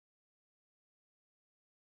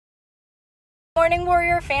Morning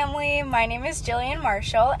Warrior family, my name is Gillian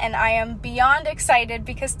Marshall and I am beyond excited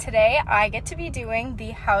because today I get to be doing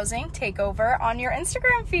the housing takeover on your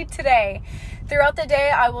Instagram feed today. Throughout the day,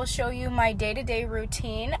 I will show you my day-to-day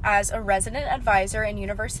routine as a resident advisor in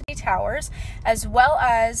University Towers, as well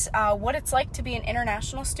as what it's like to be an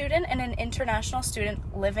international student and an international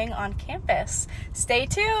student living on campus. Stay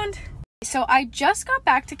tuned! So I just got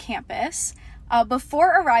back to campus.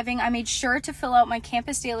 Before arriving, I made sure to fill out my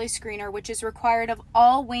Campus Daily Screener, which is required of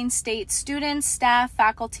all Wayne State students, staff,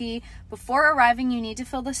 faculty. Before arriving, you need to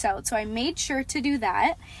fill this out. So I made sure to do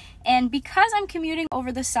that. And because I'm commuting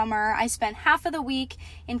over the summer, I spent half of the week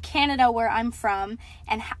in Canada where I'm from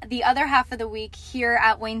and the other half of the week here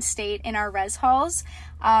at Wayne State in our res halls.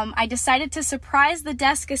 I decided to surprise the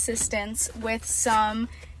desk assistants with some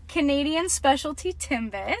Canadian specialty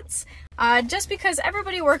Timbits, just because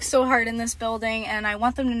everybody works so hard in this building and I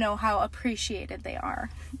want them to know how appreciated they are.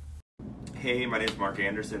 Hey, my name is Mark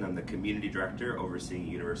Anderson. I'm the Community Director overseeing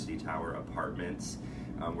University Tower Apartments.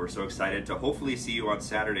 We're so excited to hopefully see you on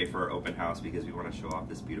Saturday for our open house because we want to show off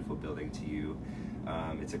this beautiful building to you.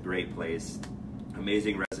 It's a great place,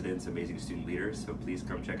 amazing residents, amazing student leaders, so please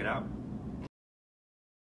come check it out.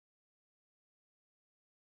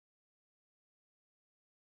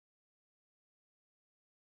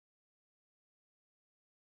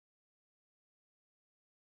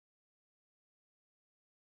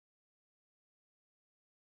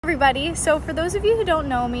 Everybody, so for those of you who don't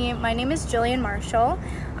know me, my name is Gillian Marshall.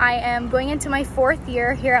 I am going into my 4th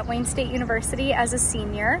year here at Wayne State University as a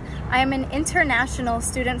senior. I am an international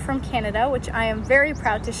student from Canada, which I am very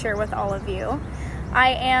proud to share with all of you. I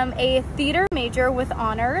am a theater major with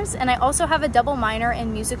honors, and I also have a double minor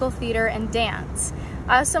in musical theater and dance.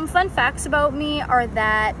 Some fun facts about me are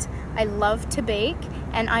that I love to bake,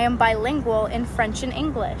 and I am bilingual in French and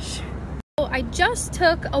English. I just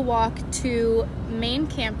took a walk to main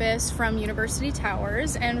campus from University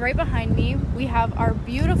Towers, and right behind me we have our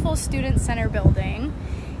beautiful student center building.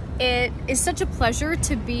 It is such a pleasure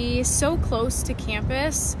to be so close to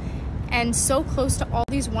campus and so close to all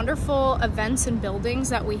these wonderful events and buildings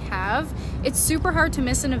that we have. It's super hard to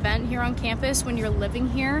miss an event here on campus when you're living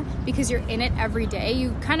here because you're in it every day.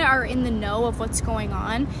 You kind of are in the know of what's going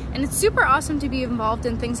on, and it's super awesome to be involved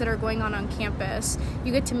in things that are going on campus.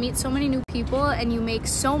 You get to meet so many new people and you make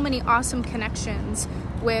so many awesome connections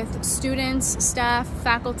with students, staff,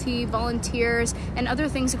 faculty, volunteers, and other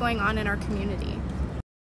things going on in our community.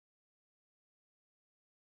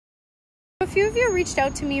 A few of you reached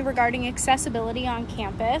out to me regarding accessibility on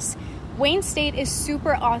campus. Wayne State is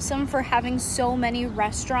super awesome for having so many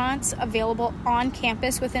restaurants available on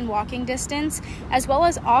campus within walking distance, as well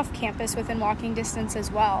as off campus within walking distance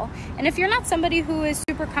as well. And if you're not somebody who is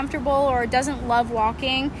super comfortable or doesn't love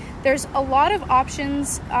walking, there's a lot of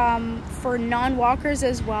options for non-walkers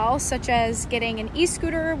as well, such as getting an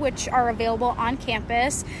e-scooter, which are available on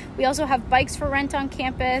campus. We also have bikes for rent on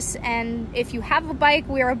campus, and if you have a bike,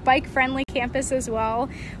 we are a bike-friendly campus as well.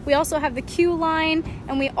 We also have the Q line,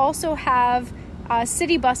 and we also have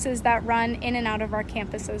city buses that run in and out of our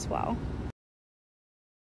campus as well.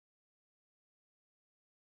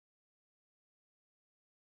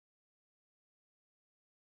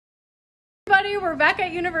 Everybody, we're back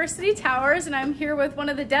at University Towers and I'm here with one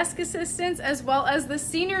of the desk assistants as well as the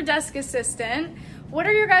senior desk assistant. What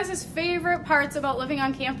are your guys' favorite parts about living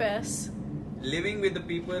on campus? Living with the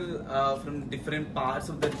people from different parts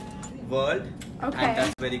of the world, Okay. and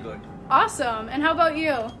that's very good. Awesome. And how about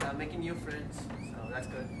you? Making new friends, so that's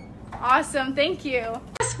good. Awesome, thank you.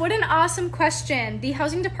 Yes, what an awesome question. The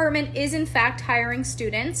housing department is in fact hiring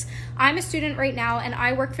students. I'm a student right now and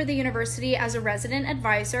I work for the university as a resident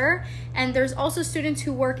advisor, and there's also students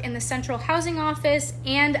who work in the central housing office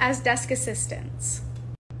and as desk assistants.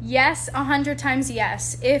 Yes, 100 times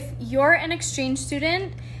yes. If you're an exchange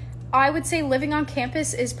student, I would say living on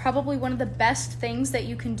campus is probably one of the best things that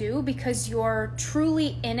you can do because you're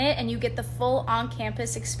truly in it and you get the full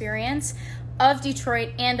on-campus experience of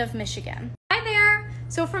Detroit and of Michigan. Hi there!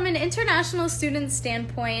 So from an international student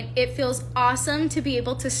standpoint, it feels awesome to be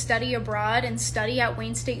able to study abroad and study at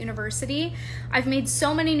Wayne State University. I've made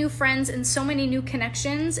so many new friends and so many new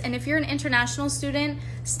connections, and if you're an international student,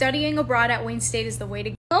 studying abroad at Wayne State is the way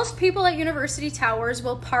to go. Most people at University Towers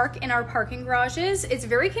will park in our parking garages. It's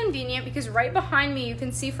very convenient because right behind me, you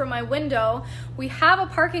can see from my window, we have a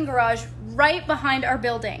parking garage right behind our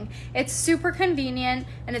building. It's super convenient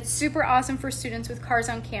and it's super awesome for students with cars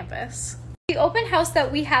on campus. The open house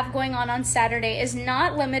that we have going on Saturday is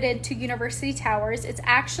not limited to University Towers. It's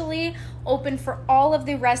actually open for all of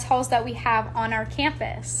the res halls that we have on our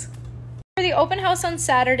campus. For the open house on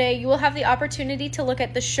Saturday, you will have the opportunity to look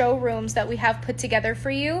at the showrooms that we have put together for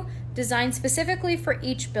you, designed specifically for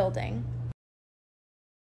each building.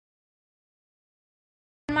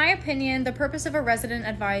 In my opinion, the purpose of a resident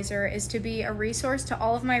advisor is to be a resource to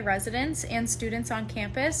all of my residents and students on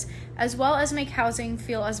campus, as well as make housing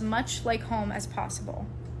feel as much like home as possible.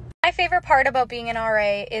 My favorite part about being an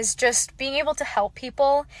RA is just being able to help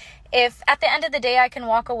people. If at the end of the day I can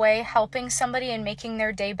walk away helping somebody and making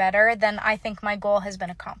their day better, then I think my goal has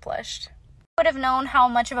been accomplished. I would have known how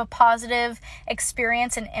much of a positive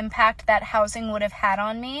experience and impact that housing would have had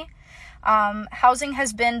on me. Housing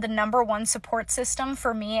has been the number one support system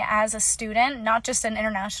for me as a student, not just an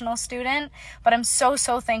international student, but I'm so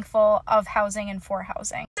thankful of housing and for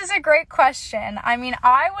housing. This is a great question. I mean,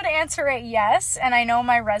 I would answer it yes, and I know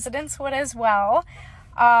my residents would as well.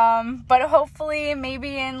 But hopefully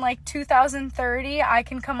maybe in like 2030, I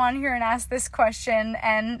can come on here and ask this question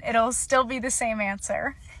and it'll still be the same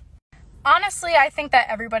answer. Honestly, I think that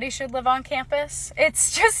everybody should live on campus.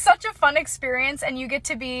 It's just such a fun experience, and you get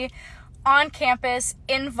to be on campus,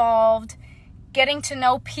 involved, getting to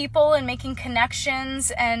know people and making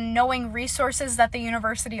connections and knowing resources that the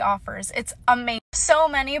university offers. It's amazing. So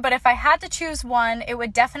many, but if I had to choose one, it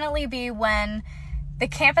would definitely be when the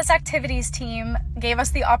campus activities team gave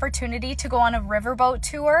us the opportunity to go on a riverboat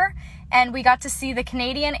tour, and we got to see the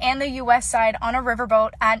Canadian and the US side on a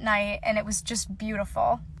riverboat at night, and it was just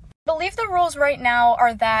beautiful. I believe the rules right now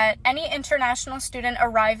are that any international student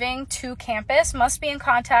arriving to campus must be in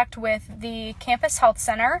contact with the campus health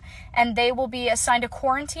center, and they will be assigned a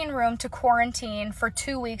quarantine room to quarantine for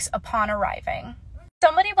 2 weeks upon arriving. If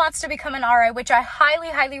somebody wants to become an RA, which I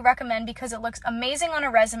highly recommend because it looks amazing on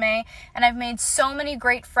a resume, and I've made so many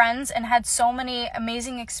great friends and had so many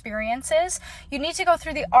amazing experiences, you need to go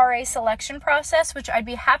through the RA selection process, which I'd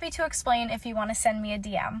be happy to explain if you want to send me a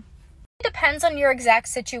DM. It depends on your exact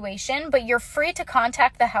situation, but you're free to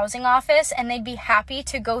contact the housing office and they'd be happy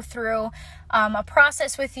to go through a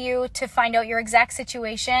process with you to find out your exact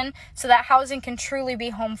situation so that housing can truly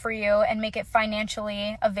be home for you and make it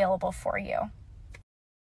financially available for you.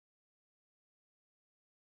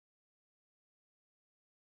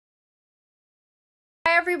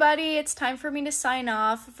 Hi everybody, it's time for me to sign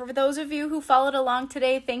off. For those of you who followed along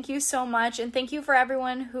today, thank you so much, and thank you for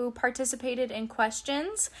everyone who participated in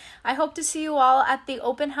questions. I hope to see you all at the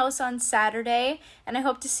open house on Saturday, and I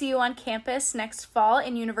hope to see you on campus next fall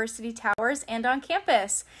in University Towers and on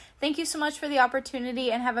campus. Thank you so much for the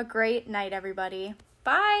opportunity, and have a great night, everybody.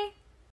 Bye!